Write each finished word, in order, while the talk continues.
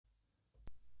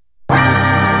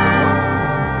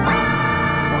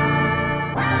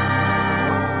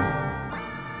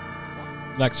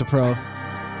Lexapro.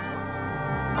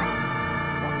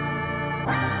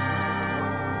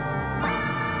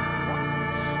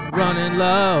 Running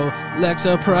low,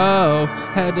 Lexapro.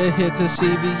 Had to hit the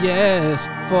CVS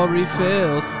for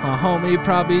refills. My homie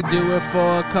probably do it for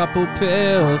a couple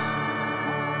pills.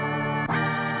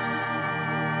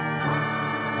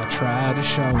 I tried to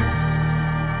show him.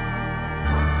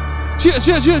 Cheers.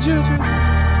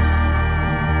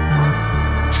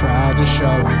 Tried to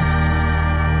show him.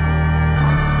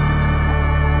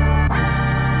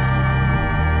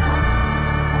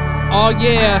 Oh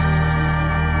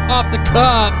yeah. Off the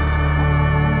cuff.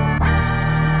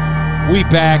 We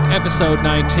back, episode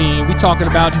 19. We talking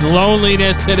about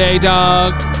loneliness today,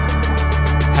 dog.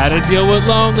 How to deal with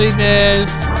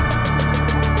loneliness.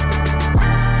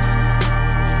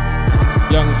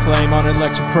 Young Flame on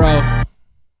Lexapro.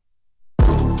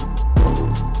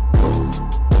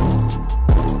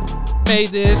 Made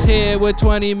this here with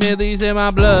 20 millis in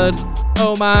my blood.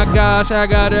 Oh my gosh, I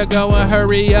gotta go and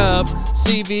hurry up.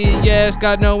 CVS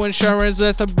got no insurance,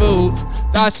 that's a boot.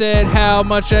 I said how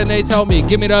much and they told me,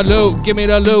 give me the loot.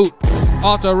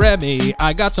 Off the Remy,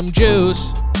 I got some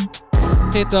juice.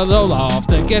 Hit the low loft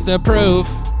to get the proof.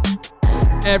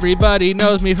 Everybody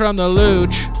knows me from the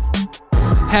Luch.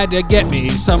 Had to get me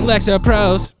some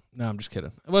Lexapros. No, I'm just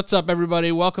kidding. What's up,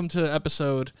 everybody? Welcome to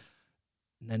episode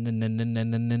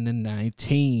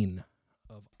 19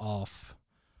 of Off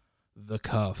the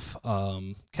Cuff.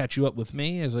 Catch you up with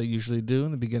me as I usually do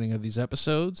in the beginning of these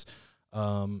episodes.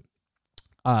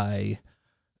 I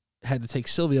had to take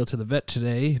Silvio to the vet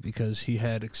today because he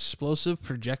had explosive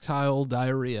projectile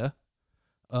diarrhea.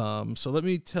 So let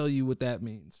me tell you what that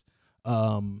means.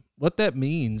 What that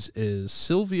means is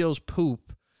Silvio's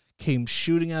poop came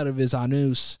shooting out of his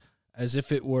anus as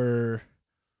if it were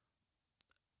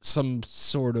some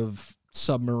sort of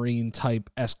submarine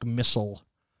type-esque missile.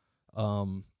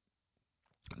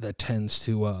 That tends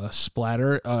to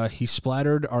splatter. He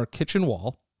splattered our kitchen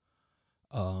wall.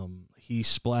 He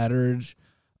splattered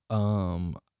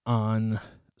on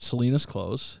Selena's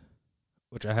clothes,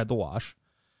 which I had to wash.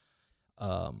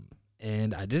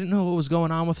 And I didn't know what was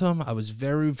going on with him. I was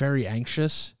very, very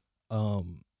anxious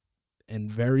and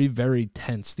very, very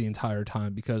tense the entire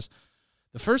time because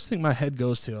the first thing my head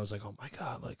goes to, I was like, oh, my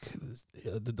God, like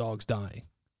the dog's dying.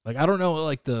 Like, I don't know,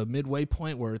 like the midway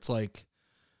point where it's like,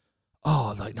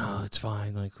 oh, like, no, it's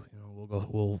fine. Like, you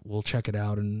know, we'll check it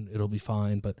out and it'll be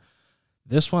fine. But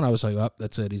this one, I was like, oh,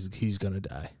 that's it. He's going to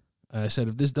die. And I said,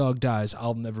 if this dog dies, I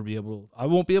won't be able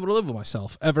to live with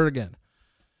myself ever again.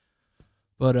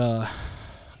 But,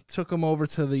 took him over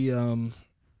to the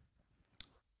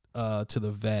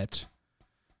vet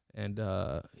and,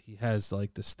 he has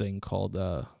like this thing called,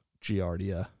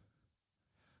 Giardia,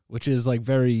 which is like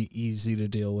very easy to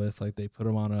deal with. Like they put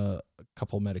him on a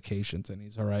couple medications and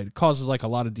he's all right. It causes like a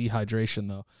lot of dehydration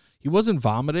though. He wasn't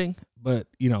vomiting, but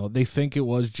you know, they think it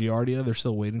was Giardia. They're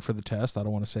still waiting for the test. I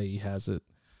don't want to say he has it,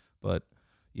 but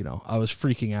you know, I was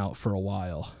freaking out for a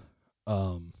while.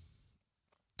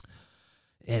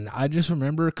 And I just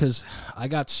remember because I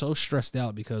got so stressed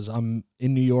out because I'm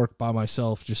in New York by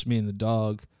myself, just me and the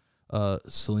dog.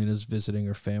 Selena's visiting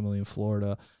her family in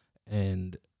Florida,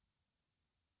 and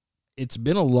it's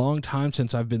been a long time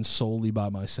since I've been solely by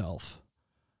myself.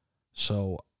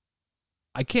 So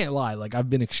I can't lie. Like I've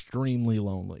been extremely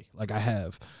lonely. Like I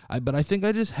have, but I think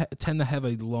I just tend to have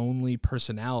a lonely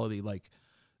personality. Like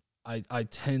I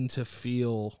tend to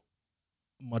feel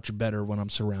much better when I'm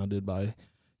surrounded by,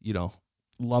 you know,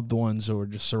 loved ones or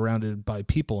just surrounded by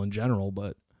people in general.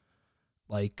 But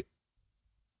like,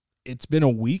 it's been a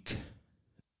week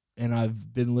and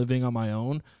I've been living on my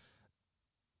own.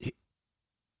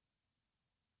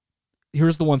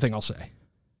 Here's the one thing I'll say,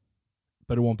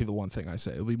 but it won't be the one thing I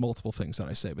say. It'll be multiple things that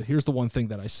I say, but here's the one thing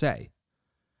that I say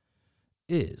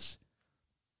is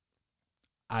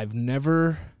I've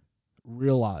never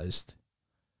realized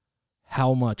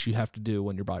how much you have to do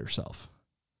when you're by yourself.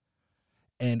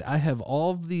 And I have all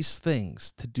of these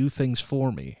things to do things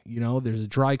for me. You know, there's a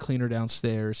dry cleaner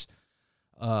downstairs.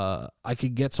 I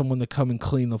could get someone to come and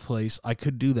clean the place. I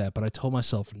could do that, but I told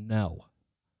myself, no.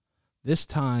 This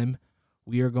time,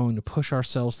 we are going to push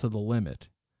ourselves to the limit.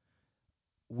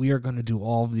 We are going to do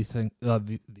all of these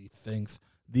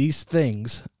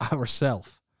things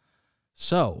ourselves.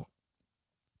 So,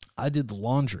 I did the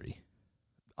laundry.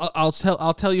 I'll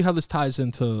tell you how this ties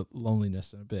into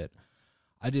loneliness in a bit.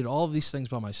 I did all of these things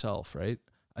by myself, right?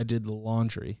 I did the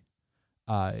laundry.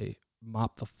 I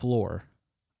mopped the floor.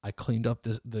 I cleaned up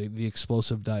the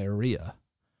explosive diarrhea.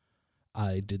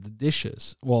 I did the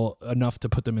dishes. Well, enough to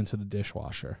put them into the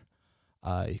dishwasher.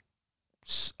 I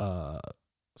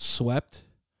swept.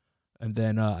 And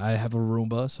then I have a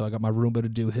Roomba, so I got my Roomba to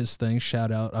do his thing.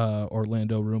 Shout out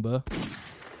Orlando Roomba.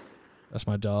 That's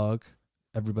my dog.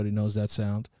 Everybody knows that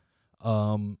sound.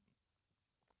 And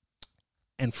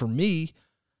for me,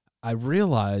 I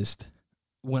realized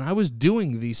when I was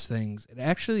doing these things, it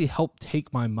actually helped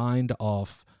take my mind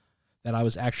off that I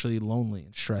was actually lonely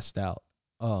and stressed out.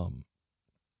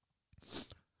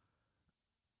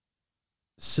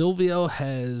 Silvio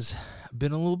has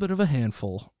been a little bit of a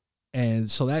handful,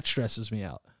 and so that stresses me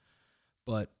out.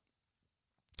 But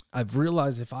I've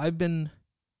realized if I've been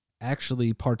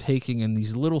actually partaking in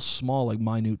these little small, like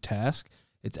minute tasks,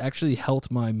 it's actually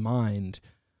helped my mind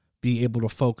be able to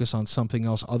focus on something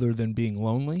else other than being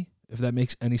lonely, if that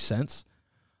makes any sense.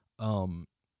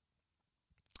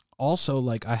 Also,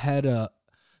 like I had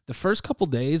the first couple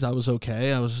days I was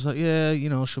okay. I was just like, yeah,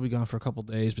 she'll be gone for a couple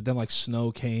days. But then like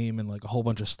snow came and like a whole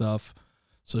bunch of stuff.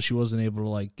 So she wasn't able to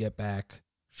like get back.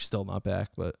 She's still not back,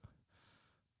 but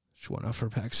she went out for a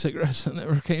pack of cigarettes and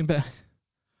never came back.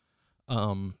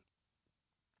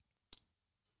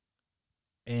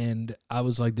 And I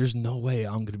was like, there's no way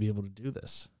I'm going to be able to do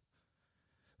this.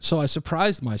 So I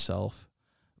surprised myself.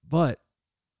 But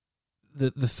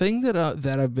the thing that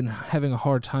I've been having a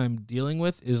hard time dealing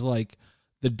with is like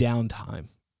the downtime,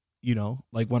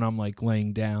 like when I'm like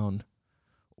laying down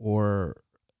or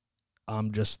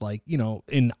I'm just like,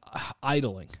 in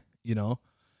idling,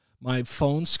 my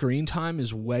phone screen time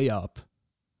is way up.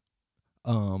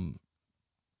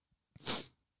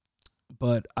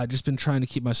 But I just been trying to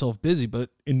keep myself busy. But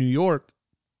in New York,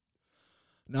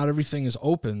 not everything is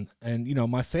open. And,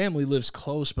 my family lives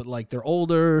close, but like they're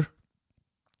older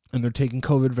and they're taking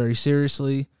COVID very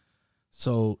seriously.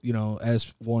 So,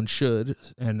 as one should,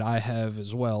 and I have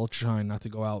as well, trying not to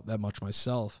go out that much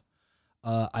myself.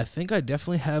 I think I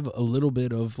definitely have a little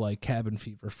bit of like cabin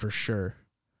fever for sure.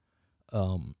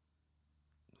 And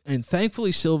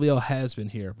thankfully Silvio has been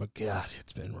here, but God,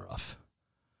 it's been rough.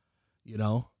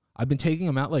 I've been taking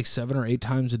him out like 7 or 8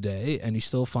 times a day, and he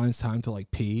still finds time to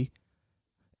like pee.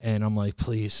 And I'm like,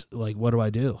 please, like, what do I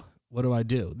do? What do I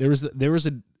do? There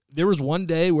was one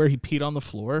day where he peed on the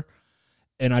floor,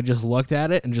 and I just looked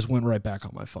at it and just went right back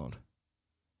on my phone.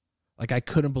 Like, I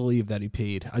couldn't believe that he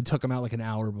peed. I took him out like an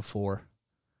hour before.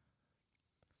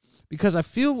 Because I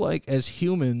feel like as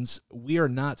humans, we are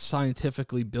not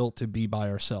scientifically built to be by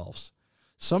ourselves.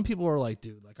 Some people are like,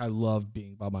 dude, like I love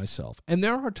being by myself. And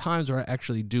there are times where I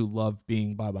actually do love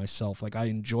being by myself. Like I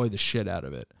enjoy the shit out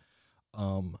of it.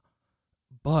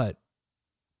 But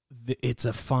it's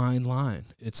a fine line.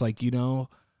 It's like,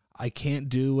 I can't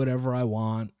do whatever I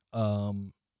want.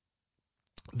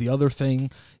 The other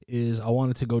thing is I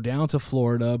wanted to go down to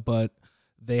Florida, but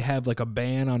they have like a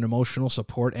ban on emotional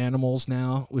support animals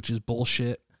now, which is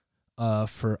bullshit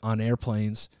on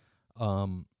airplanes.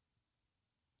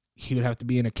 He would have to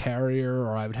be in a carrier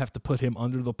or I would have to put him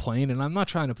under the plane. And I'm not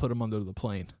trying to put him under the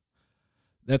plane.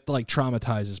 That like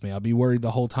traumatizes me. I'll be worried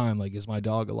the whole time. Like, is my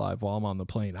dog alive while I'm on the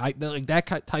plane? Like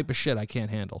that type of shit I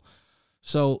can't handle.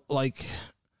 So like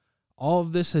all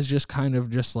of this has just kind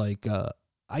of just like,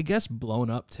 I guess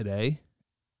blown up today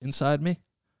inside me.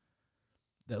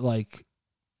 That like,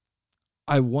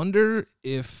 I wonder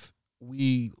if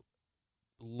we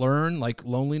learn like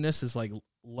loneliness is like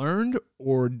learned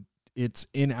or it's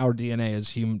in our DNA as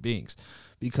human beings,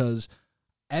 because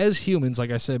as humans,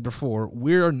 like I said before,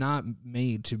 we're not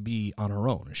made to be on our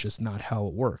own. It's just not how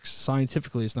it works.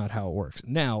 Scientifically, it's not how it works.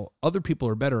 Now, other people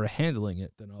are better at handling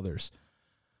it than others.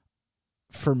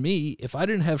 For me, if I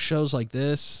didn't have shows like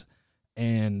this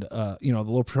and, the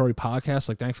Little Priority podcast,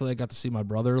 like thankfully I got to see my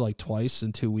brother like twice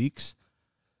in 2 weeks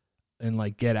and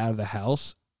like get out of the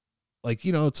house. Like,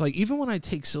 it's like even when I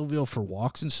take Silvio for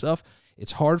walks and stuff,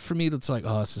 it's hard for me to, it's like,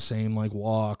 oh, it's the same, like,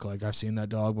 walk. Like, I've seen that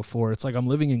dog before. It's like I'm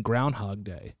living in Groundhog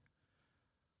Day.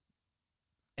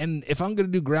 And if I'm going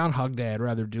to do Groundhog Day, I'd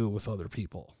rather do it with other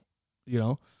people,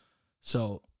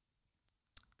 So,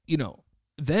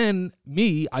 then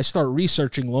I start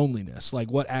researching loneliness,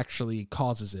 like what actually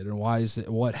causes it and why is it,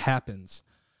 what happens.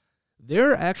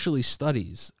 There are actually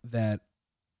studies that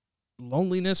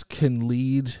loneliness can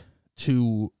lead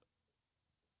to,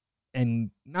 and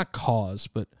not cause,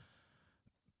 but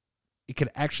it could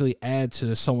actually add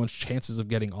to someone's chances of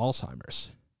getting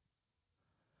Alzheimer's,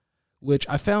 which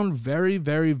I found very,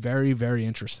 very, very, very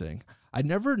interesting. I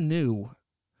never knew,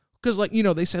 because like,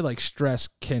 they say like stress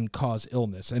can cause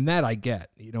illness, and that I get,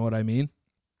 you know what I mean?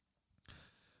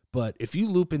 But if you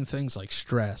loop in things like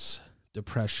stress,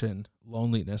 depression,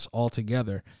 loneliness all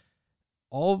together,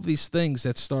 all of these things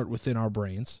that start within our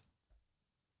brains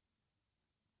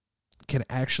can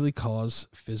actually cause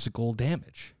physical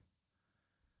damage.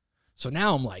 So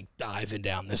now I'm like diving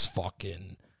down this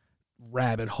fucking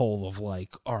rabbit hole of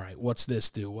like, all right, what's this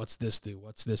do? What's this do?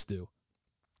 What's this do?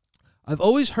 I've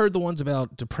always heard the ones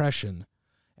about depression,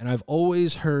 and I've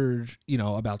always heard,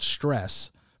 about stress,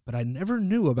 but I never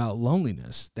knew about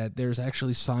loneliness, that there's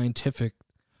actually scientific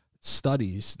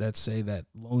studies that say that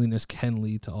loneliness can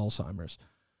lead to Alzheimer's.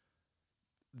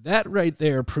 That right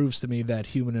there proves to me that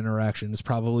human interaction is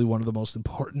probably one of the most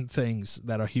important things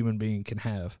that a human being can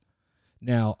have.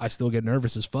 Now, I still get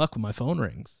nervous as fuck when my phone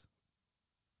rings.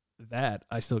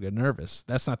 I still get nervous.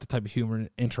 That's not the type of human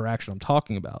interaction I'm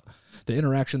talking about. The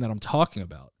interaction that I'm talking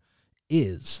about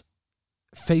is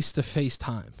face-to-face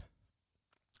time.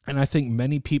 And I think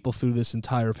many people through this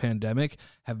entire pandemic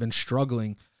have been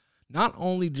struggling, not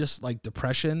only just like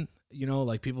depression,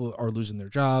 like people are losing their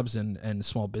jobs and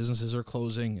small businesses are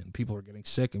closing and people are getting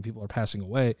sick and people are passing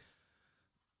away.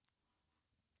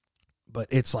 But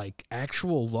it's like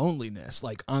actual loneliness,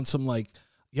 like on some like,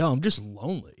 I'm just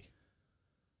lonely.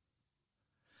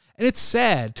 And it's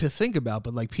sad to think about,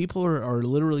 but like people are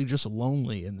literally just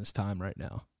lonely in this time right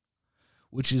now,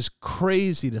 which is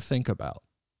crazy to think about,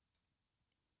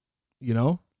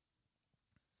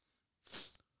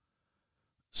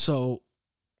 So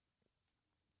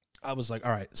I was like,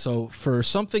 all right, so for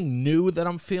something new that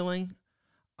I'm feeling,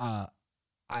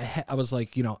 I was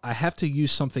like, I have to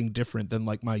use something different than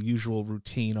like my usual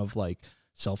routine of like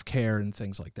self-care and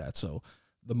things like that. So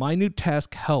the minute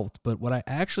task helped, but what I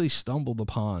actually stumbled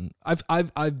upon,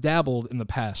 I've dabbled in the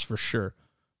past for sure.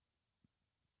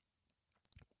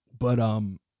 But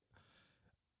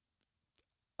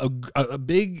a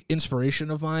big inspiration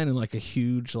of mine and like a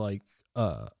huge like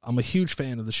I'm a huge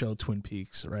fan of the show Twin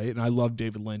Peaks, right? And I love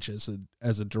David Lynch as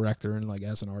a director and like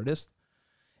as an artist.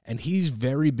 And he's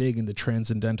very big into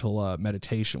transcendental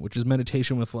meditation, which is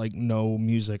meditation with like no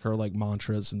music or like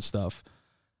mantras and stuff.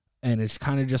 And it's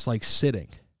kind of just like sitting.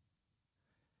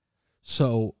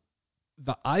 So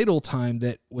the idle time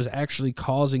that was actually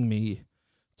causing me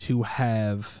to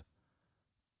have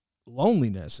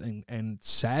loneliness and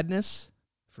sadness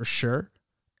for sure,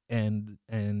 and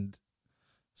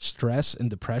stress and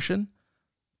depression,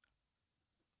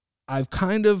 I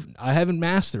haven't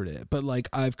mastered it, but like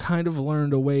I've kind of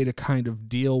learned a way to kind of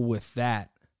deal with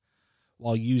that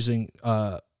while using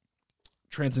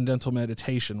transcendental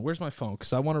meditation. Where's my phone?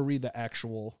 Because I want to read the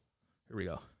actual, here we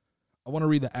go. I want to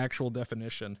read the actual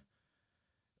definition.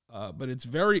 But it's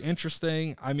very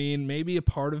interesting. I mean, maybe a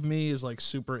part of me is like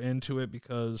super into it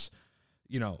because,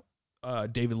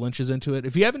 David Lynch is into it.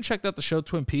 If you haven't checked out the show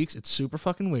Twin Peaks, it's super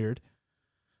fucking weird.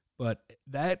 But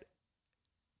that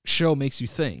show makes you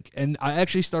think. And I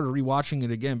actually started rewatching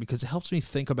it again because it helps me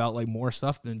think about like more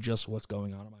stuff than just what's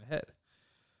going on in my head.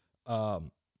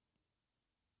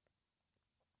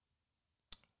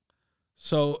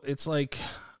 So it's like,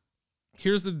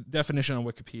 here's the definition on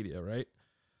Wikipedia, right?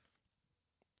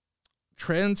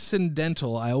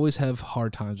 Transcendental, I always have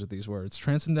hard times with these words.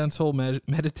 Transcendental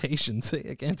meditation,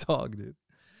 I can't talk, dude,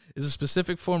 is a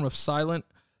specific form of silent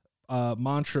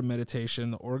mantra meditation.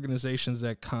 The organizations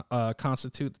that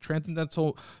constitute the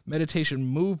Transcendental Meditation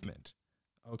Movement.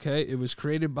 Okay, it was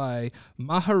created by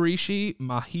Maharishi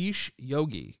Mahesh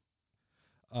Yogi.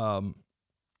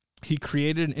 He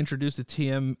created and introduced the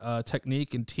TM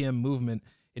technique and TM movement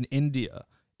in India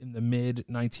in the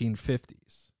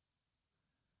mid-1950s.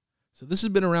 So this has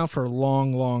been around for a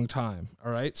long, long time,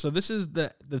 all right? So this is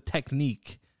the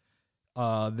technique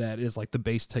that is like the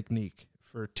base technique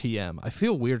for TM. I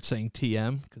feel weird saying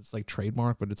TM because it's like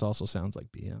trademark, but it also sounds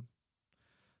like BM.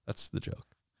 That's the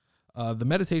joke. The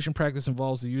meditation practice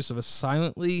involves the use of a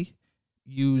silently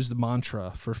used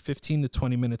mantra for 15 to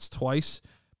 20 minutes twice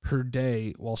per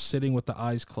day while sitting with the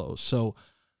eyes closed. So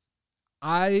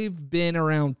I've been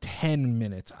around 10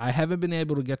 minutes. I haven't been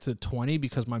able to get to 20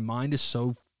 because my mind is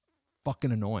so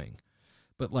fucking annoying.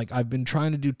 But like I've been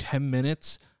trying to do 10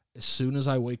 minutes as soon as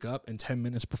I wake up and 10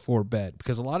 minutes before bed,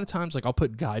 because a lot of times like I'll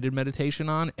put guided meditation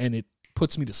on and it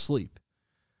puts me to sleep.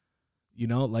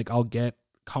 Like I'll get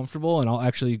comfortable and I'll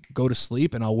actually go to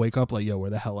sleep and I'll wake up like, yo, where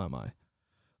the hell am I?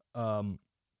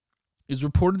 Is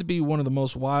reported to be one of the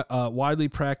most widely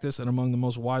practiced and among the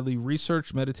most widely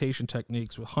researched meditation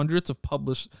techniques with hundreds of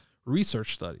published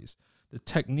research studies. The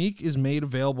technique is made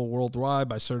available worldwide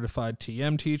by certified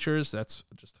TM teachers. That's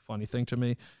just a funny thing to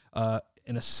me.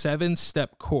 In a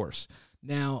 7-step course.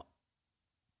 Now,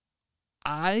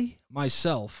 I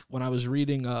myself, when I was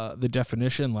reading the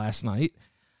definition last night,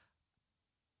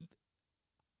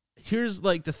 here's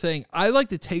like the thing. I like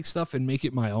to take stuff and make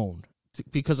it my own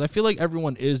because I feel like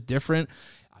everyone is different.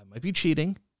 I might be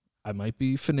cheating. I might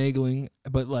be finagling,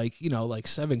 but like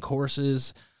 7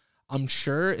 courses. I'm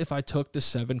sure if I took the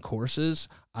 7 courses,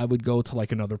 I would go to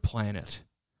like another planet.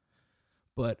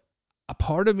 But a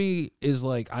part of me is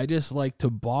like, I just like to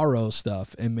borrow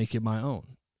stuff and make it my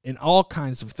own in all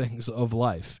kinds of things of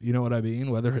life. You know what I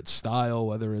mean? Whether it's style,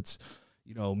 whether it's,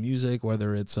 music,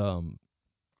 whether it's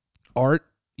art,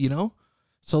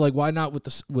 So like, why not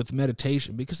with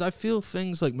meditation? Because I feel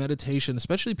things like meditation,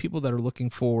 especially people that are looking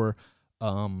for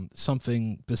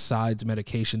something besides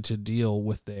medication to deal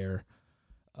with their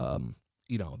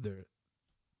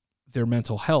their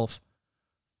mental health.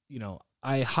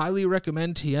 I highly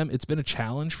recommend TM. It's been a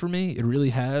challenge for me. It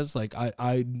really has. Like,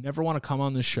 I never want to come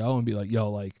on this show and be like, yo,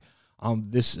 like,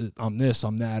 I'm this, I'm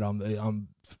that,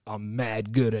 I'm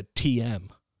mad good at TM.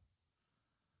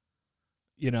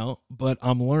 But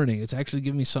I'm learning. It's actually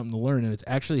given me something to learn, and it's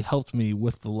actually helped me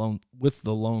with the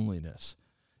loneliness.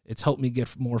 It's helped me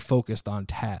get more focused on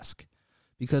task,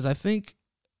 because I think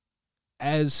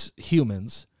as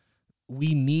humans,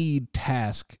 we need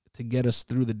task to get us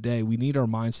through the day. We need our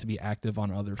minds to be active on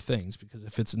other things, because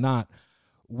if it's not,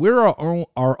 we're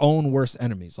our own worst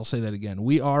enemies. I'll say that again.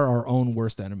 We are our own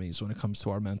worst enemies when it comes to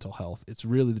our mental health. It's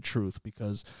really the truth,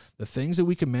 because the things that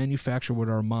we can manufacture with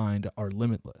our mind are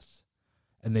limitless,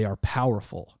 and they are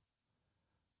powerful,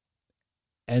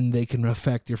 and they can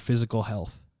affect your physical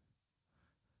health.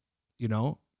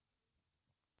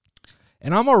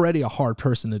 And I'm already a hard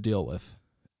person to deal with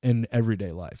in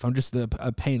everyday life. I'm just a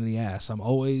pain in the ass. I'm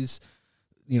always,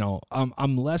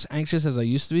 I'm less anxious as I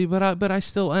used to be, but I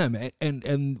still am.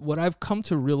 And what I've come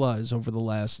to realize over the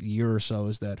last year or so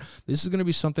is that this is going to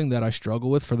be something that I struggle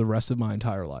with for the rest of my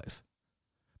entire life.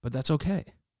 But that's okay.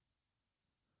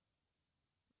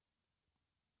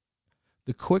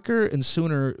 The quicker and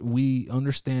sooner we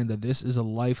understand that this is a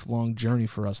lifelong journey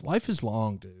for us. Life is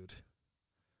long, dude.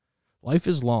 Life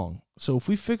is long. So if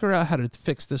we figure out how to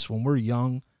fix this when we're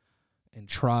young and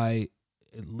try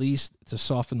at least to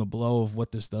soften the blow of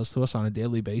what this does to us on a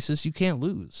daily basis, you can't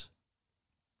lose.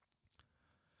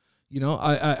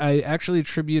 I actually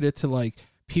attribute it to like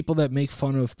people that make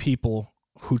fun of people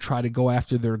who try to go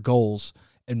after their goals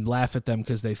and laugh at them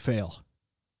because they fail.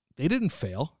 They didn't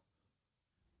fail.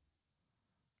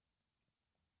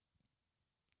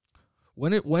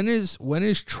 When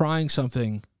is trying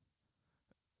something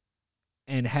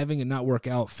and having it not work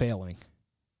out failing?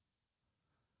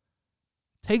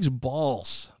 It takes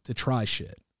balls to try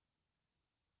shit.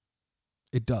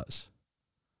 It does.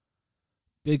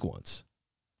 Big ones.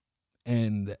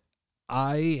 And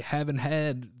I haven't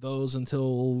had those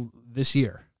until this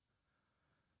year.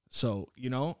 So,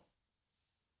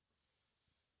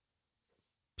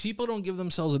 people don't give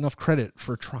themselves enough credit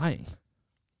for trying.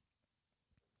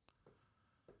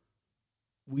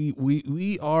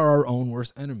 We are our own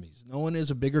worst enemies. No one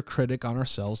is a bigger critic on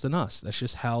ourselves than us. That's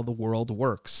just how the world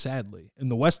works, sadly, in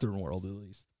the Western world at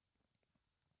least.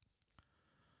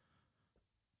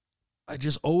 I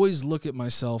just always look at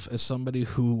myself as somebody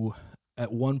who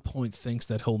at one point thinks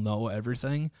that he'll know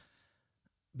everything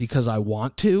because I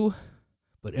want to,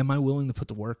 but am I willing to put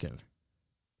the work in?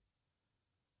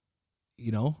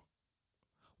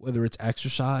 Whether it's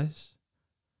exercise,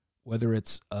 whether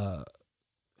it's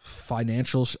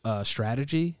financial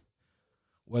strategy,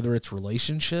 whether it's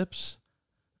relationships,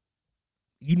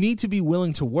 you need to be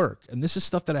willing to work. And this is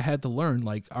stuff that I had to learn.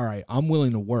 Like, all right, I'm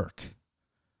willing to work.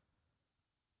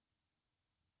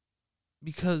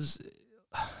 Because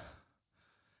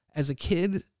as a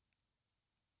kid,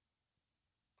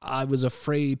 I was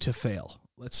afraid to fail.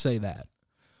 Let's say that.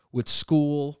 With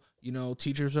school,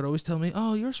 teachers would always tell me,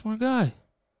 oh, you're a smart guy.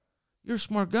 You're a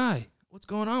smart guy. What's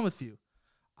going on with you?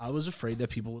 I was afraid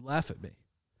that people would laugh at me.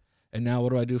 And now what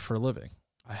do I do for a living?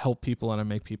 I help people and I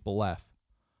make people laugh.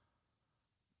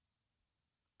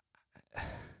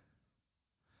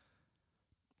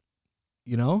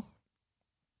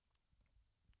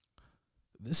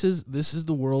 This is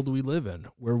the world we live in,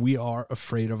 where we are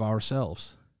afraid of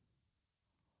ourselves.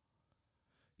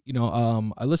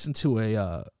 I listened to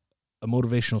a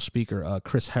motivational speaker,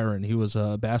 Chris Herron. He was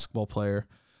a basketball player,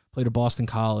 played at Boston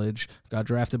College, got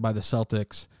drafted by the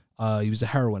Celtics. He was a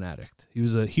heroin addict. He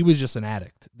was just an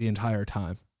addict the entire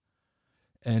time.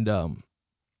 And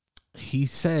he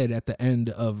said at the end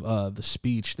of the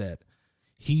speech that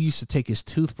he used to take his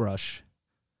toothbrush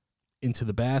into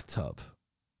the bathtub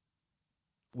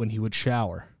when he would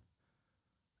shower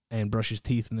and brush his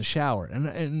teeth in the shower.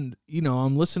 And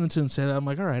I'm listening to him say that. I'm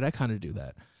like, all right, I kind of do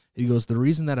that. He goes, the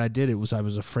reason that I did it was I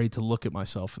was afraid to look at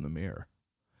myself in the mirror,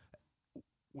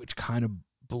 which kind of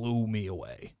blew me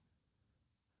away.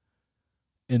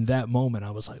 In that moment,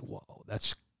 I was like, whoa,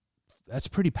 that's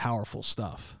pretty powerful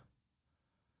stuff.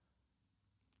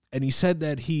 And he said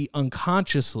that he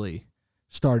unconsciously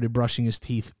started brushing his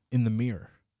teeth in the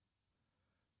mirror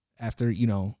after,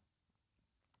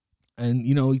 and,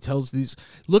 he tells these,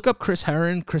 look up Chris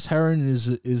Herron. Chris Herron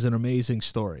is an amazing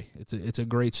story. It's a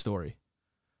great story.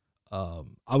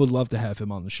 I would love to have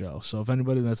him on the show. So if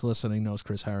anybody that's listening knows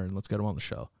Chris Herron, let's get him on the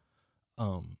show.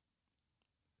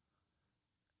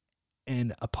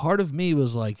 And a part of me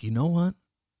was like, you know what?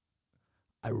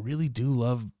 I really do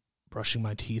love brushing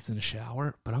my teeth in the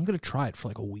shower, but I'm going to try it for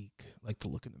like a week, like to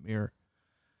look in the mirror.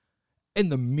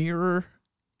 And the mirror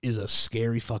is a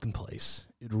scary fucking place.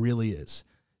 It really is.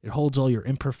 It holds all your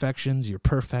imperfections, your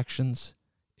perfections,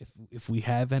 if we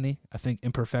have any. I think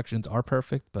imperfections are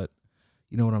perfect, but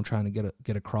you know what I'm trying to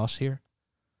get across here?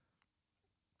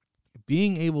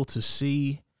 Being able to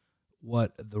see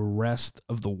what the rest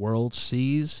of the world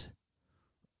sees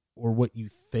or what you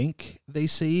think they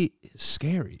see is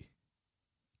scary.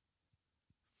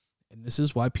 And this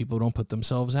is why people don't put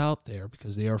themselves out there,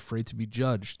 because they are afraid to be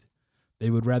judged. They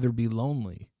would rather be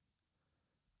lonely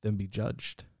than be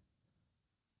judged.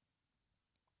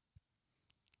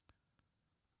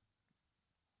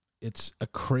 It's a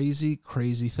crazy,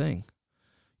 crazy thing,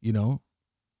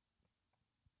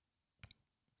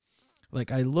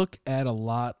 Like, I look at a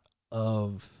lot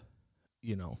of,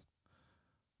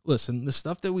 listen, the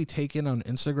stuff that we take in on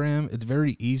Instagram, it's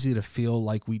very easy to feel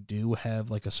like we do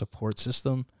have, like, a support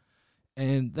system.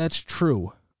 And that's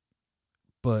true.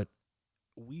 But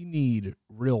we need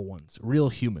real ones, real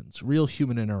humans, real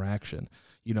human interaction.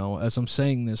 As I'm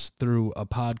saying this through a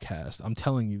podcast, I'm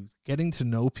telling you, getting to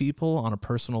know people on a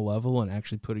personal level and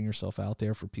actually putting yourself out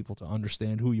there for people to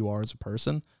understand who you are as a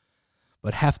person,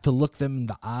 but have to look them in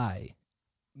the eye,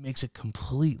 makes it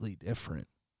completely different.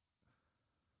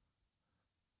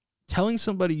 Telling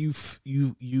somebody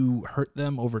you hurt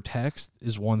them over text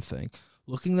is one thing.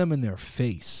 Looking them in their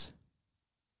face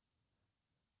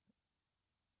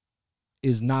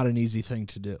is not an easy thing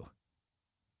to do.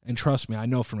 And trust me, I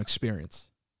know from experience.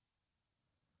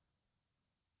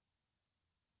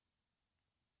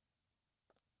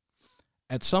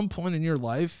 At some point in your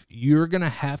life, you're going to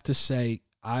have to say,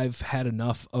 I've had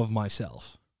enough of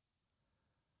myself.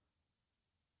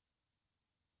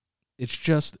 It's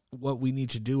just what we need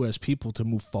to do as people to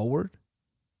move forward,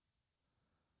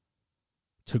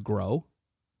 to grow,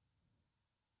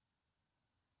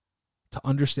 to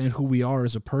understand who we are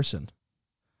as a person.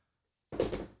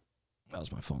 That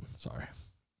was my phone. Sorry.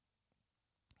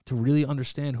 To really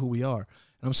understand who we are.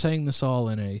 And I'm saying this all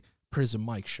in a Prison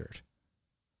Mike shirt.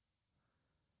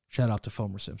 Shout out to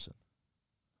Fomer Simpson.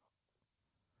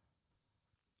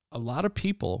 A lot of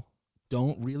people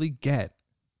don't really get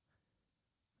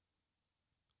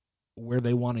where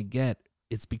they want to get.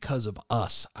 It's because of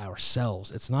us,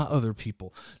 ourselves. It's not other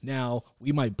people. Now,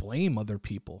 we might blame other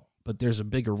people, but there's a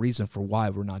bigger reason for why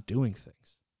we're not doing things.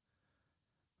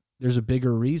 There's a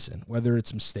bigger reason, whether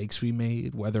it's mistakes we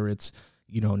made, whether it's,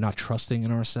 not trusting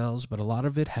in ourselves, but a lot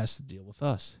of it has to deal with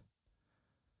us.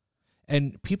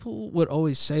 And people would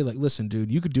always say, like, listen,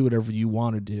 dude, you could do whatever you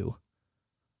want to do.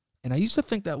 And I used to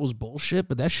think that was bullshit,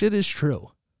 but that shit is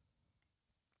true.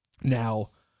 Now,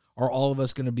 are all of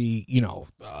us going to be,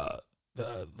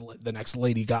 the next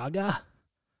Lady Gaga?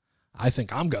 I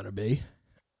think I'm going to be.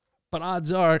 But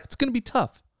odds are it's going to be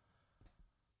tough.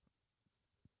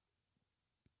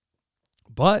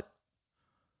 But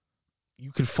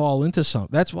you could fall into some.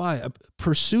 That's why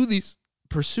pursue these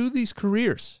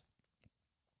careers.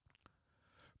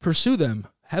 Pursue them.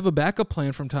 Have a backup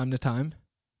plan from time to time.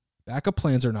 Backup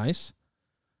plans are nice.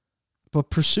 But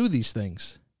pursue these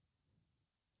things.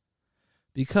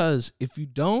 Because if you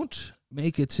don't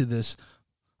make it to this,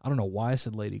 I don't know why I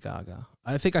said Lady Gaga.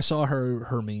 I think I saw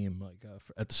her meme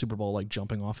at the Super Bowl,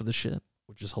 jumping off of the shit,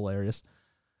 which is hilarious.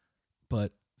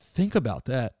 But think about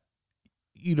that.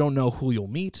 You don't know who you'll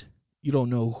meet. You don't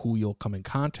know who you'll come in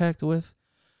contact with.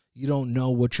 You don't know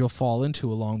what you'll fall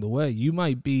into along the way. You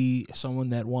might be someone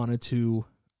that wanted to,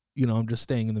 I'm just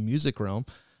staying in the music realm,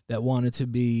 that wanted to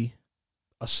be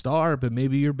a star, but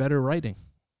maybe you're better writing,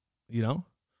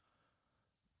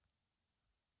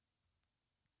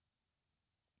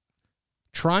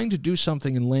 Trying to do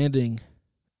something and landing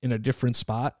in a different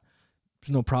spot,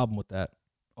 there's no problem with that.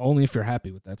 Only if you're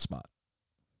happy with that spot.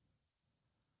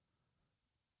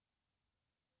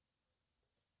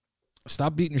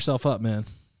 Stop beating yourself up, man.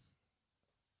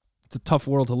 It's a tough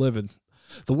world to live in.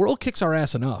 The world kicks our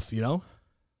ass enough, And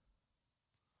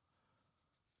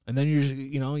then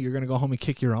you're going to go home and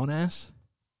kick your own ass.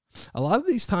 A lot of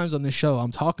these times on this show,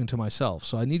 I'm talking to myself.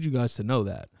 So I need you guys to know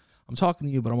that. I'm talking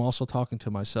to you, but I'm also talking to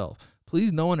myself.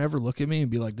 Please, no one ever look at me and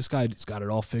be like, this guy's got it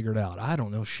all figured out. I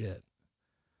don't know shit.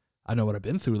 I know what I've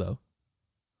been through, though.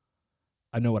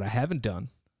 I know what I haven't done.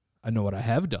 I know what I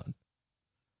have done.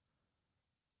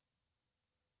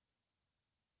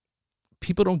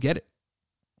 People don't get it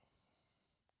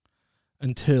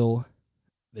until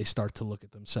they start to look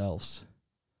at themselves.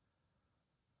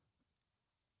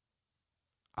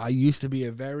 I used to be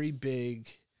a very big,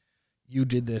 you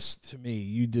did this to me,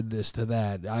 you did this to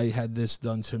that, I had this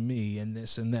done to me, and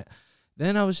this and that.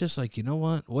 Then I was just like, you know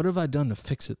what? What have I done to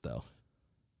fix it, though?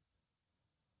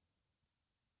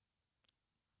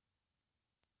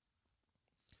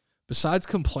 Besides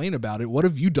complain about it, what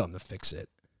have you done to fix it?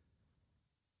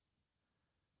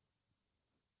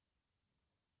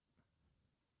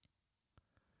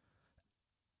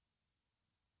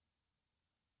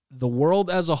 The world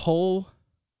as a whole,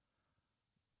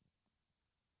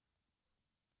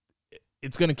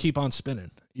 it's going to keep on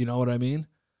spinning. You know what I mean?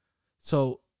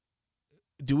 So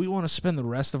do we want to spend the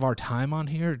rest of our time on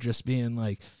here just being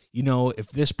like, you know, if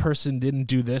this person didn't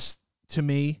do this to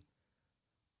me,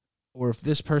 or if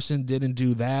this person didn't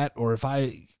do that, or if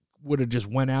I would have just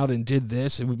went out and did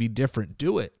this, it would be different.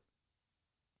 Do it.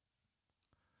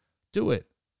 Do it.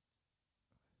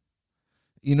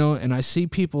 You know, and I see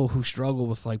people who struggle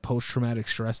with like post-traumatic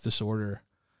stress disorder,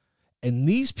 and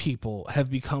these people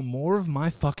have become more of my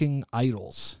fucking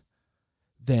idols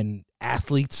than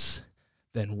athletes,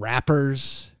 than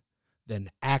rappers, than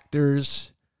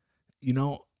actors. You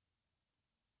know,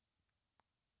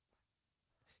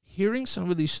 hearing some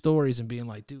of these stories and being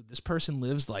like, dude, this person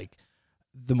lives like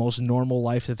the most normal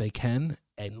life that they can,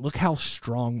 and look how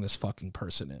strong this fucking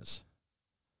person is.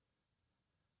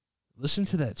 Listen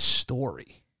to that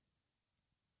story.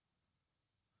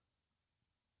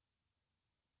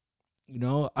 You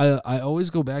know, I always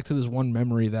go back to this one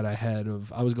memory that I had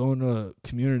of, I was going to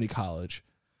community college,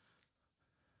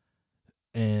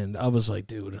 and I was like,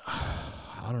 dude,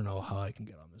 I don't know how I can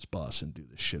get on this bus and do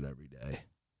this shit every day.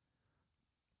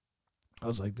 I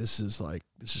was like, this is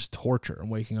torture. I'm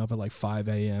waking up at like 5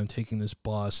 a.m., taking this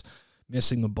bus,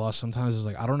 missing the bus. Sometimes it's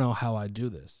like, I don't know how I do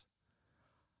this.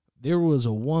 There was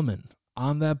a woman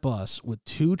on that bus with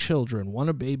 2 children, one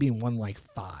a baby and one like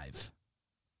 5.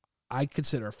 I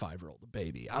consider a 5-year-old a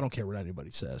baby. I don't care what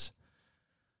anybody says.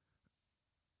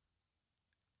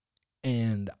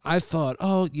 And I thought,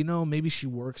 oh, you know, maybe she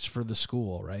works for the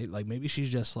school, right? Like maybe she's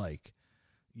just like,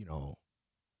 you know,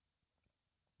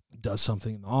 does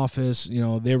something in the office. You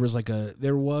know, there was like a,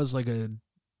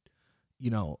 you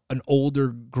know, an older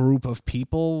group of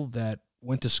people that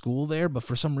went to school there, but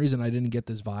for some reason I didn't get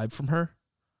this vibe from her.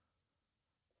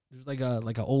 There's like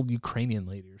a old Ukrainian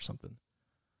lady or something.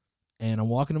 And I'm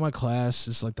walking to my class.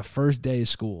 It's like the first day of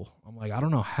school. I'm like, I don't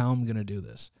know how I'm going to do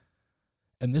this.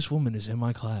 And this woman is in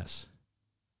my class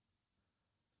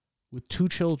with 2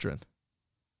 children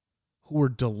who were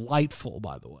delightful,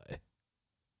 by the way.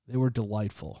 They were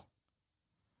delightful.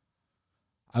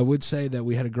 I would say that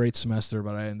we had a great semester,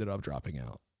 but I ended up dropping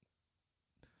out.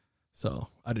 So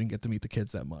I didn't get to meet the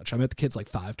kids that much. I met the kids like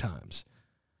 5 times.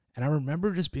 And I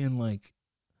remember just being like,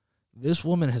 this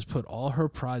woman has put all her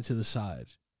pride to the side,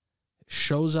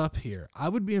 shows up here. I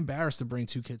would be embarrassed to bring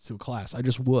 2 kids to a class. I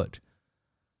just would.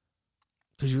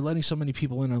 Because you're letting so many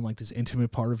people in on like this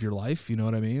intimate part of your life. You know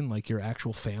what I mean? Like your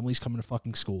actual family's coming to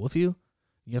fucking school with you.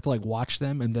 You have to like watch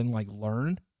them and then like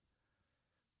learn.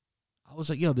 I was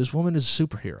like, yo, this woman is a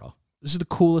superhero. This is the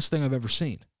coolest thing I've ever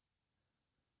seen.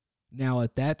 Now,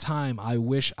 at that time, I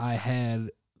wish I had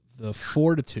the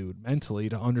fortitude mentally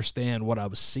to understand what I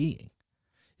was seeing.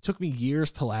 It took me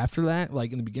years till after that.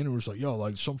 Like in the beginning, it was like, yo,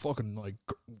 like some fucking like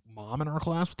mom in our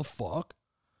class. What the fuck?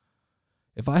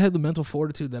 If I had the mental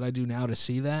fortitude that I do now to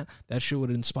see that, that shit would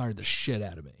have inspired the shit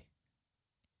out of me.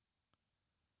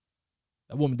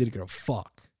 That woman didn't give a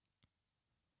fuck.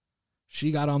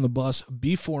 She got on the bus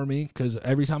before me because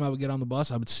every time I would get on the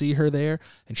bus, I would see her there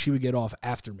and she would get off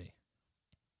after me.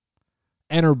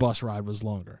 And her bus ride was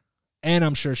longer. And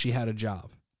I'm sure she had a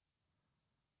job.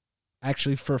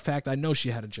 Actually, for a fact, I know she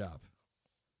had a job.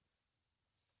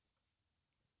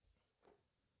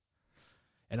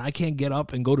 And I can't get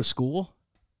up and go to school,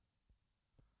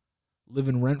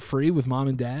 living rent-free with mom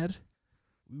and dad.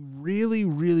 We really,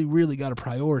 really, really got to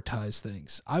prioritize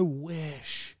things. I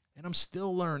wish, and I'm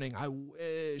still learning, I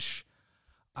wish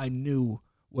I knew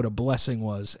what a blessing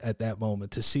was at that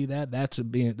moment. To see that,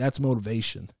 that's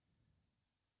motivation.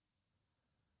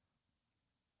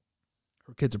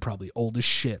 Her kids are probably old as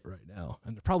shit right now,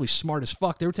 and they're probably smart as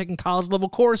fuck. They were taking college-level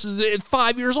courses at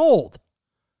 5 years old.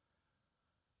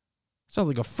 Sounds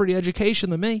like a free education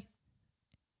to me.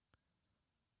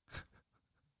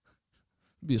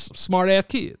 Be some smart-ass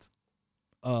kids.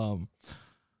 But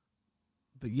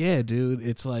yeah, dude,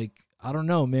 it's like, I don't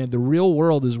know, man. The real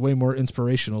world is way more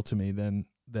inspirational to me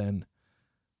than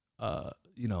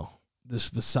this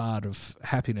facade of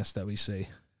happiness that we see.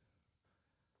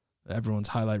 Everyone's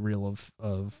highlight reel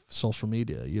of social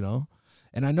media,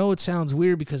 And I know it sounds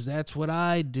weird because that's what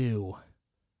I do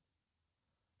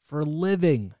for a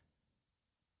living.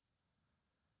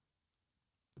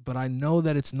 But I know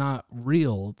that it's not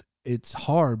real. It's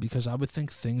hard because I would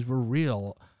think things were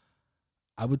real.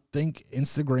 I would think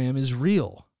Instagram is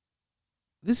real.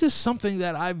 This is something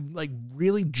that I've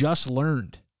really just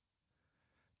learned.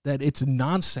 That it's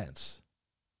nonsense.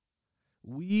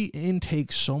 We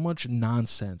intake so much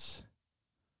nonsense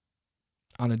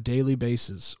on a daily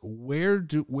basis. Where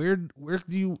do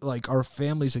you our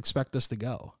families expect us to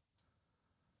go?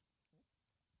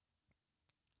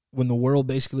 When the world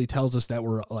basically tells us that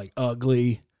we're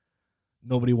ugly,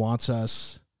 nobody wants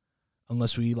us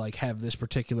unless we have this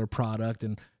particular product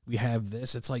and we have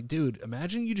this. It's like, dude,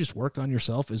 imagine you just worked on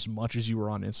yourself as much as you were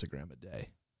on Instagram a day.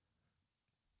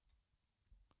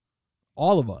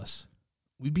 All of us,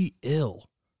 we'd be ill.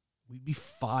 We'd be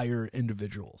fire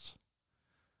individuals.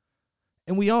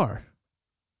 And we are.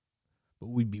 But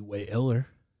we'd be way iller.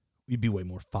 We'd be way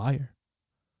more fire.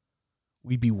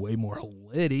 We'd be way more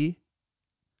litty.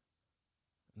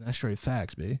 And that's straight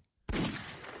facts, B.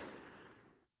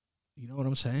 You know what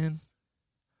I'm saying?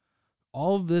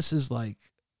 All of this is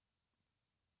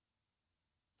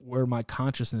where my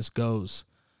consciousness goes,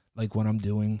 when I'm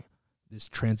doing this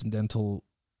transcendental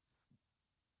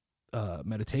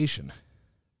meditation.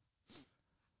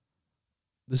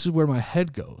 This is where my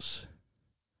head goes.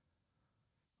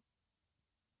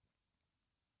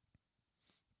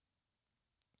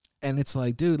 And it's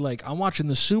dude, I'm watching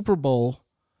the Super Bowl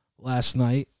last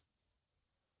night.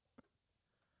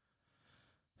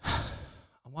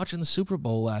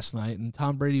 And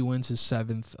Tom Brady wins his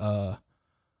 7th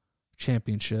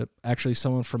championship. Actually,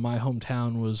 someone from my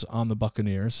hometown was on the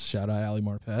Buccaneers. Shout out Ali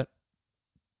Marpet.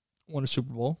 Won a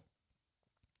Super Bowl.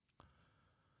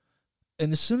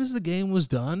 And as soon as the game was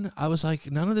done, I was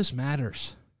like, none of this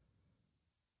matters.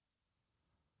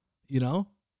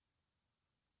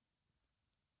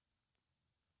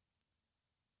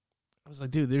 I was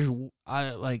like, dude,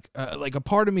 a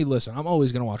part of me, listen, I'm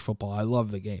always going to watch football. I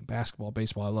love the game. Basketball,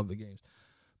 baseball, I love the games.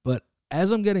 But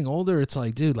as I'm getting older, it's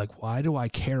dude, why do I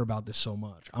care about this so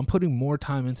much? I'm putting more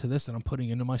time into this than I'm putting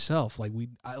into myself.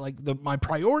 My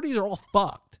priorities are all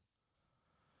fucked.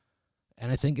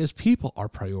 And I think as people, our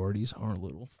priorities are a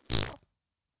little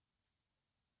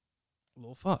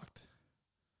fucked.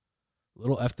 A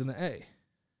little F than the A.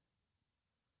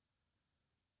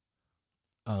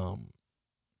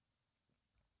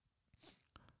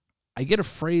 I get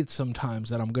afraid sometimes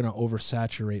that I'm going to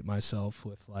oversaturate myself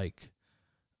with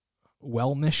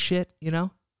wellness shit,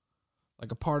 a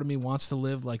part of me wants to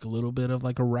live a little bit of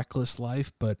a reckless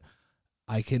life, but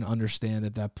I can understand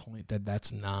at that point that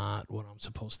that's not what I'm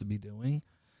supposed to be doing.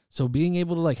 So being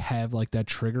able to have that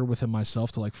trigger within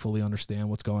myself to fully understand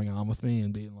what's going on with me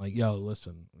and being yo,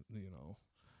 listen,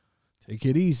 take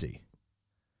it easy.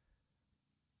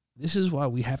 This is why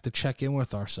we have to check in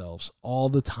with ourselves all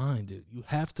the time, dude. You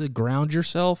have to ground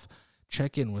yourself,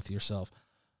 check in with yourself.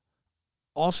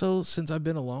 Also, since I've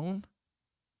been alone,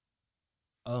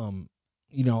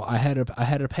 I had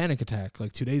a panic attack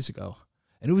 2 days ago,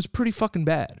 and it was pretty fucking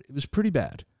bad. It was pretty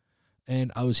bad,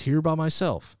 and I was here by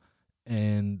myself,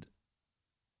 and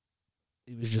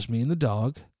it was just me and the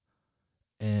dog,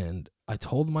 and I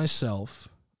told myself,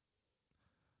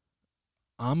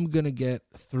 I'm going to get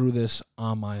through this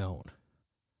on my own.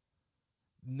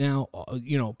 Now,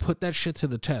 put that shit to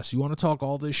the test. You want to talk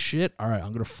all this shit? All right,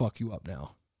 I'm going to fuck you up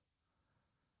now.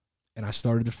 And I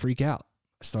started to freak out.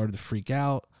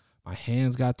 My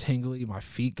hands got tingly. My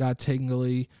feet got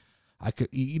tingly. I could,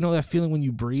 that feeling when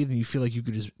you breathe and you feel like you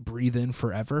could just breathe in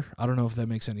forever? I don't know if that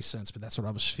makes any sense, but that's what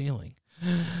I was feeling.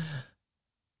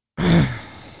 It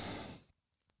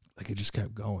just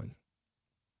kept going.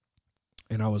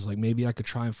 And I was like, maybe I could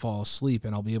try and fall asleep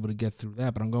and I'll be able to get through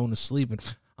that. But I'm going to sleep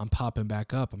and I'm popping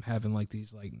back up. I'm having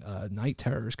these night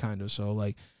terrors kind of.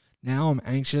 So now I'm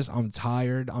anxious. I'm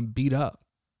tired. I'm beat up.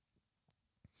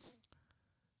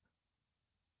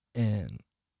 And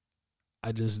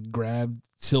I just grabbed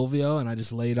Silvio and I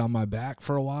just laid on my back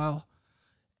for a while.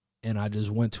 And I just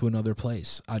went to another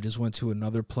place.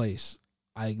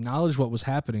 I acknowledged what was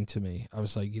happening to me. I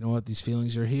was like, you know what? These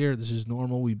feelings are here. This is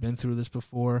normal. We've been through this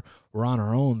before. We're on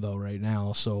our own, though, right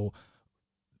now. So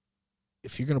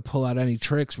if you're going to pull out any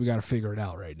tricks, we got to figure it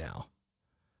out right now.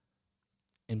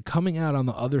 And coming out on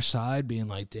the other side, being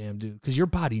like, damn, dude, because your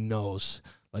body knows,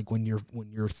 when you're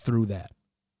through that.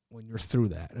 when you're through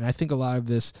that. And I think a lot of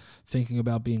this thinking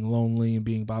about being lonely and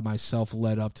being by myself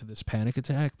led up to this panic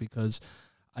attack because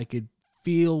I could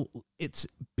feel it's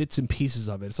bits and pieces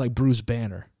of it. It's like Bruce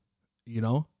Banner, you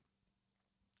know?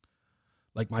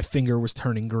 Like my finger was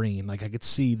turning green. Like I could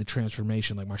see the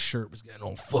transformation. Like my shirt was getting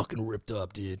all fucking ripped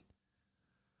up, dude.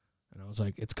 And I was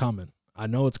like, it's coming. I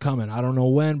know it's coming. I don't know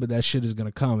when, but that shit is going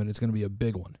to come and it's going to be a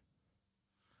big one.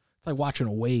 It's like watching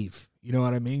a wave. You know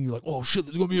what I mean? You're like, oh shit,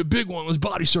 there's going to be a big one. Let's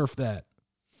body surf that.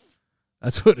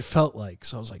 That's what it felt like.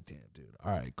 So I was like, damn, dude.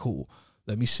 All right, cool.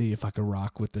 Let me see if I can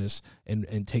rock with this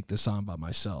and take this on by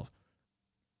myself.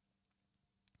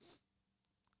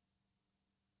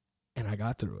 And I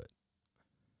got through it.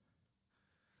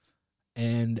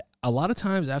 And a lot of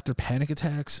times after panic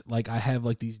attacks, like I have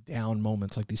like these down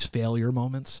moments, like these failure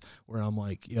moments where I'm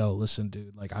like, yo, listen,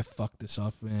 dude, like I fucked this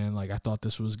up, man. Like I thought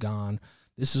this was gone.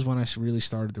 This is when I really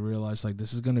started to realize like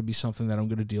this is going to be something that I'm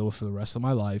going to deal with for the rest of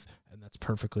my life. And that's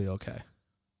perfectly okay.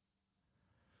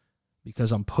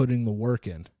 Because I'm putting the work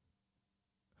in.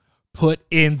 Put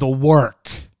in the work.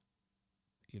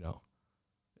 You know,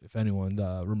 if anyone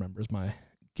remembers my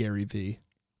Gary V.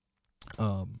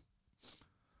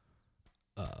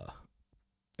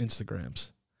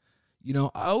 Instagrams. You know,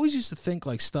 I always used to think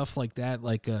like stuff like that,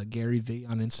 like Gary V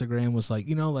on Instagram was like,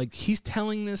 you know, like he's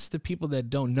telling this to people that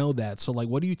don't know that. So like,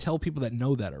 what do you tell people that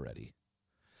know that already?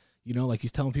 You know, like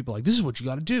he's telling people like, this is what you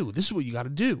got to do. This is what you got to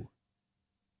do.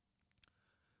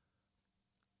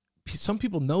 Some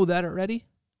people know that already.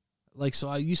 Like, so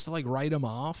I used to like write him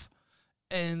off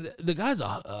and the guy's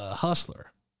a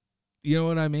hustler. You know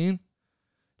what I mean?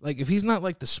 Like if he's not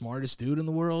like the smartest dude in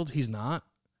the world, he's not.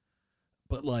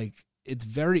 But like, it's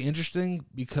very interesting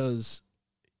because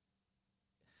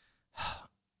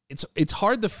it's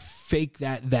hard to fake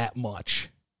that much.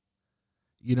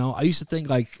 You know, I used to think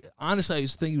like, honestly, I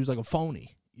used to think he was like a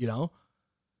phony, you know?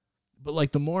 But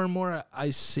like the more and more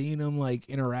I seen him like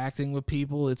interacting with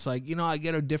people, it's like, you know, I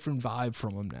get a different vibe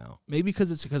from him now. Maybe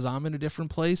because I'm in a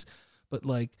different place, but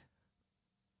like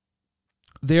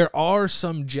there are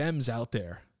some gems out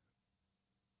there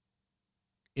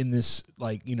in this,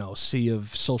 like, you know, sea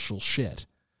of social shit.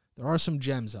 There are some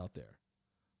gems out there.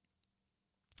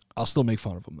 I'll still make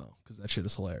fun of them, though, because that shit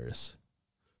is hilarious.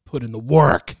 Put in the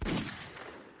work.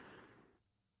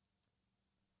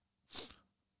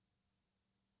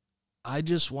 I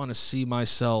just want to see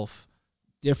myself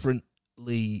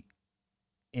differently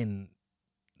I'm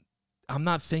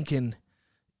not thinking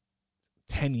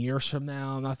 10 years from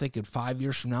now. I'm not thinking 5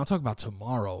 years from now. I'm talking about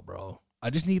tomorrow, bro.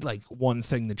 I just need, like, one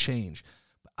thing to change.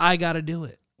 I got to do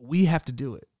it. We have to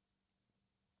do it.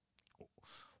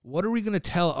 What are we going to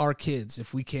tell our kids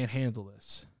if we can't handle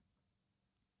this?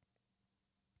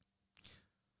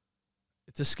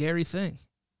 It's a scary thing.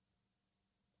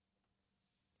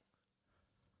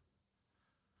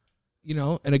 You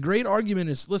know, and a great argument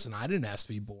is, listen, I didn't ask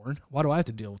to be born. Why do I have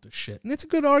to deal with this shit? And it's a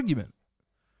good argument.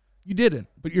 You didn't,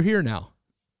 but you're here now.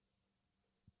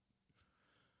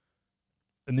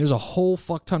 And there's a whole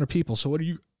fuck ton of people. So what are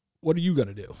you going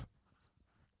to do?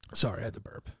 Sorry, I had to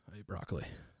burp. I ate broccoli.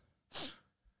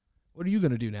 What are you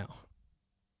going to do now?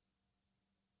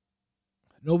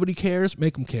 Nobody cares.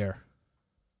 Make them care.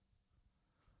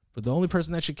 But the only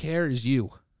person that should care is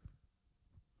you.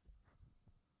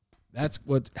 That's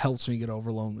what helps me get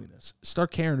over loneliness.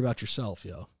 Start caring about yourself,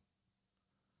 yo.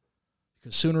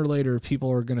 Because sooner or later,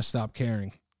 people are going to stop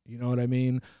caring. You know what I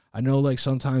mean? I know, like,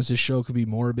 sometimes this show could be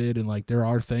morbid and, like, there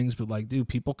are things, but, like, dude,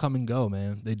 people come and go,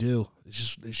 man. They do.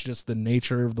 It's just the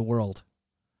nature of the world.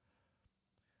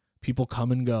 People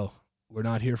come and go. We're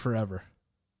not here forever.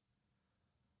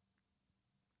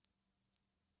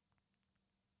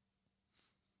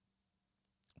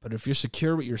 But if you're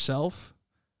secure with yourself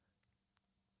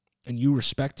and you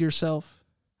respect yourself,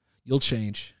 you'll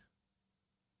change.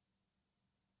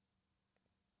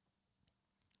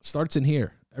 Starts in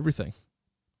here. Everything.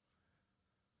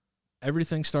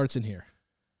 Everything starts in here.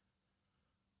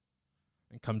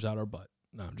 And comes out our butt.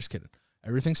 No, I'm just kidding.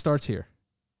 Everything starts here.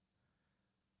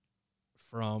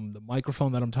 From the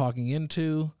microphone that I'm talking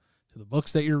into, to the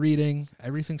books that you're reading,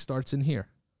 everything starts in here.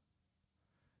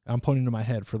 I'm pointing to my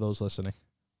head for those listening.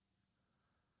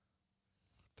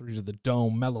 3 to the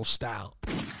dome, mellow style.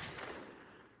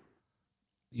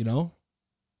 You know?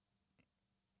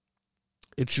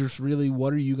 It's just really,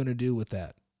 what are you going to do with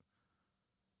that?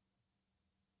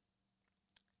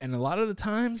 And a lot of the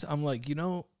times, I'm like, you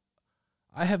know,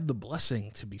 I have the blessing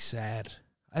to be sad.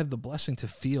 I have the blessing to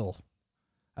feel.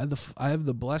 I have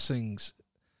the blessings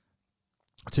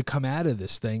to come out of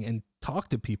this thing and talk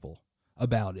to people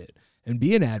about it and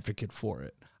be an advocate for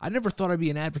it. I never thought I'd be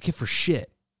an advocate for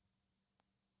shit.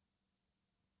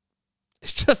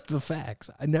 It's just the facts.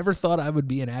 I never thought I would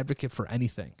be an advocate for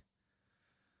anything.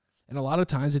 And a lot of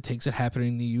times it takes it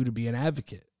happening to you to be an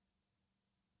advocate.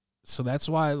 So that's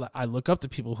why I look up to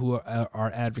people who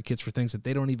are advocates for things that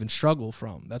they don't even struggle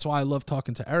from. That's why I love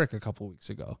talking to Eric a couple weeks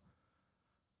ago.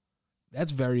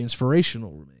 That's very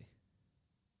inspirational to me.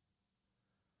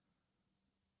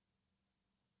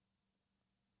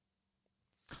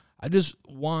 I just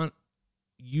want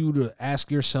you to ask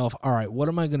yourself, all right, what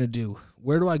am I going to do?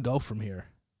 Where do I go from here?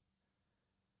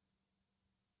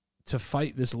 To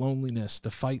fight this loneliness,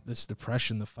 to fight this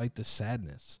depression, to fight this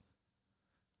sadness.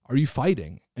 Are you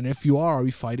fighting? And if you are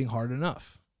you fighting hard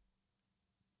enough?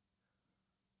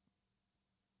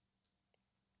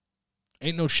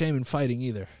 Ain't no shame in fighting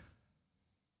either.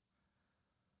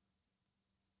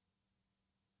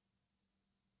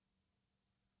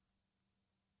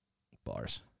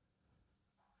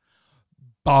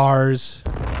 Bars.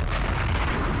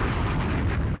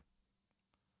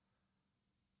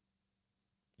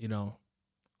 You know,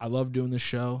 I love doing this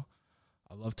show.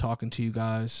 I love talking to you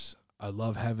guys. I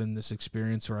love having this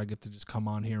experience where I get to just come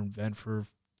on here and vent for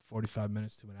 45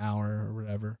 minutes to an hour or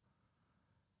whatever.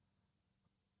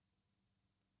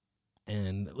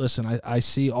 And listen, I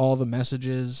see all the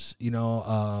messages, you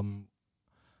know.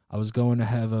 I was going to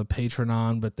have a patron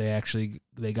on, but they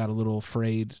got a little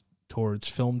afraid towards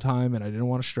film time, and I didn't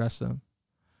want to stress them.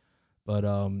 But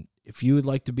if you would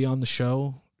like to be on the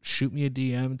show, shoot me a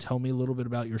DM. Tell me a little bit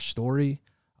about your story.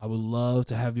 I would love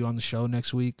to have you on the show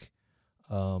next week.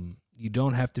 You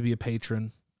don't have to be a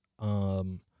patron.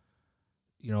 You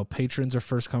know, patrons are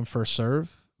first come, first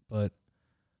serve. But,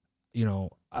 you know,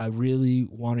 I really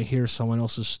want to hear someone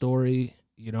else's story,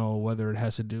 you know, whether it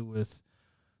has to do with,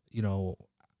 you know,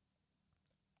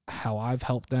 how I've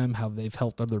helped them, how they've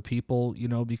helped other people, you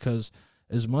know, because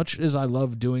as much as I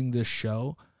love doing this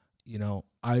show, you know,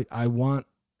 I want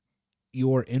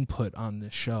your input on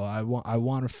this show. I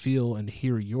want to feel and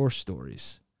hear your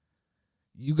stories.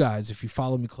 You guys, if you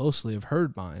follow me closely, have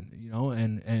heard mine, you know,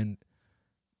 and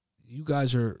you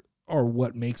guys are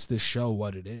what makes this show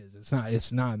what it is.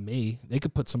 It's not me. They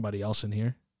could put somebody else in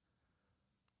here.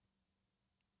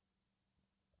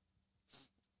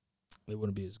 They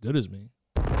wouldn't be as good as me.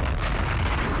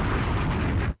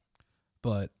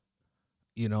 But,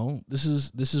 you know, this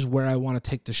is where I want to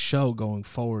take the show going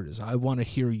forward. Is I want to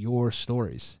hear your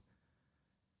stories.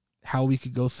 How we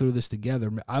could go through this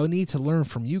together. I need to learn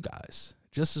from you guys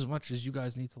just as much as you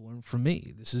guys need to learn from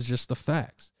me. This is just the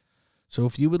facts. So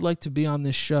if you would like to be on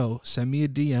this show, send me a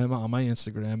DM on my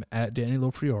Instagram at Danny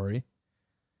Lopriori.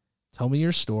 Tell me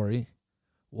your story.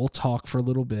 We'll talk for a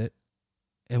little bit,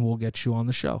 and we'll get you on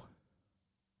the show.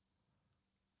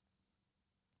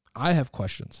 I have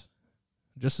questions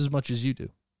just as much as you do.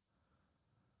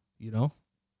 You know,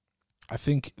 I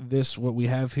think what we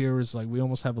have here is like, we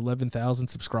almost have 11,000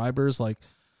 subscribers. Like,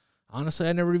 honestly,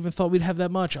 I never even thought we'd have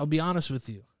that much. I'll be honest with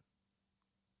you.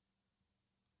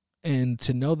 And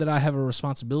to know that I have a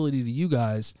responsibility to you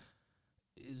guys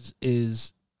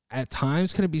is at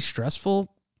times going to be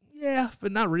stressful. Yeah,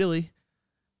 but not really,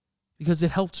 because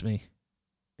it helps me.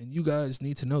 And you guys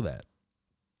need to know that.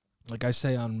 Like I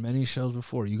say on many shows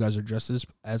before, you guys are just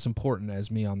as important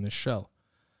as me on this show.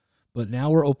 But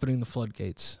now we're opening the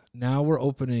floodgates. Now we're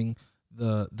opening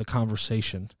the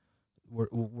conversation.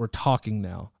 We're talking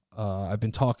now. I've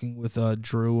been talking with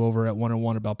Drew over at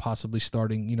 101 about possibly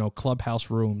starting, you know, Clubhouse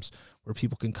rooms where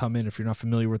people can come in. If you're not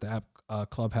familiar with the app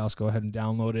Clubhouse, go ahead and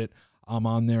download it. I'm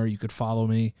on there. You could follow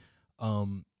me.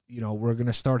 You know, we're going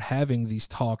to start having these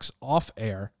talks off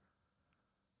air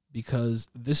because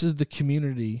this is the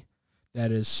community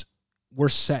we're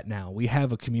set now. We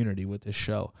have a community with this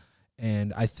show.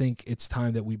 And I think it's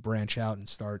time that we branch out and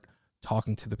start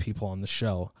talking to the people on the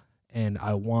show. And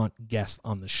I want guests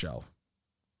on the show.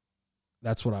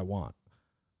 That's what I want.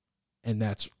 And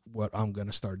that's what I'm going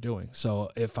to start doing. So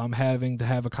if I'm having to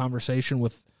have a conversation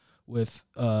with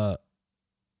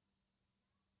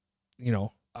you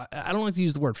know, I don't like to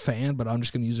use the word fan, but I'm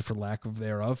just going to use it for lack of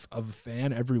thereof, of a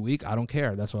fan every week. I don't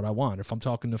care. That's what I want. If I'm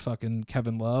talking to fucking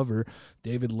Kevin Love or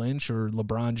David Lynch or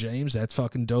LeBron James, that's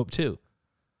fucking dope too.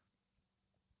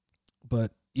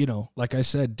 But, you know, like I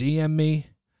said, DM me,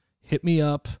 hit me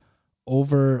up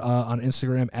over on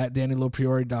Instagram at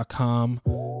DannyLopriori.com.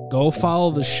 Go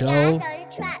follow the show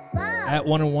at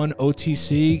 101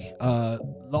 OTC.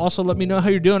 Also, let me know how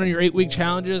you're doing on your 8-week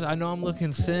challenges. I know I'm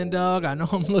looking thin, dog. I know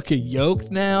I'm looking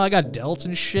yoked now. I got delts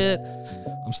and shit.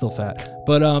 I'm still fat.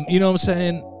 But, you know what I'm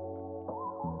saying?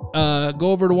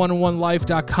 Go over to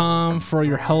 101life.com for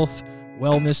your health,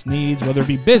 wellness needs, whether it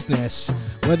be business,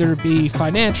 whether it be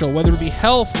financial, whether it be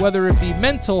health, whether it be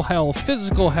mental health,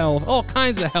 physical health, all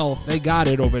kinds of health. They got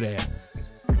it over there.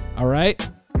 All right?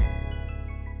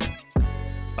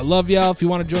 I love y'all. If you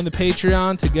want to join the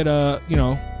Patreon to get a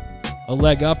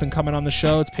leg up and coming on the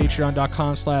show, it's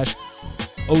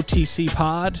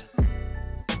patreon.com/OTCpod.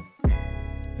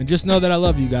 And just know that I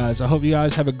love you guys. I hope you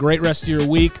guys have a great rest of your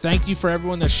week. Thank you for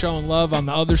everyone that's showing love on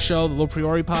the other show, the Lil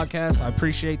Priori podcast. I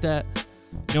appreciate that.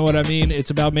 You know what I mean?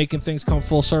 It's about making things come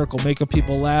full circle, making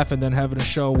people laugh, and then having a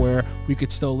show where we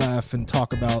could still laugh and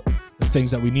talk about the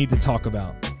things that we need to talk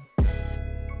about.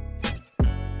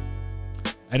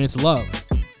 And it's love.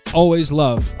 It's always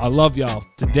love. I love y'all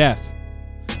to death.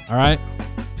 All right?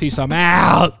 Peace. I'm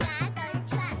out.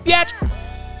 Bitch.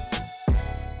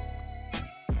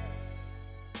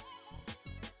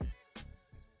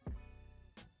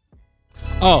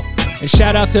 Oh, and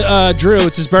shout out to Drew.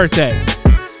 It's his birthday.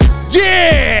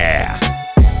 Yeah!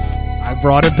 I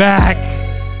brought it back.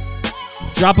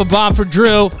 Drop a bomb for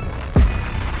Drew.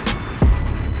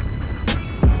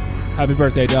 Happy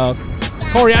birthday, dog.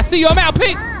 Corey, I see you. I'm out.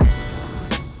 Pete.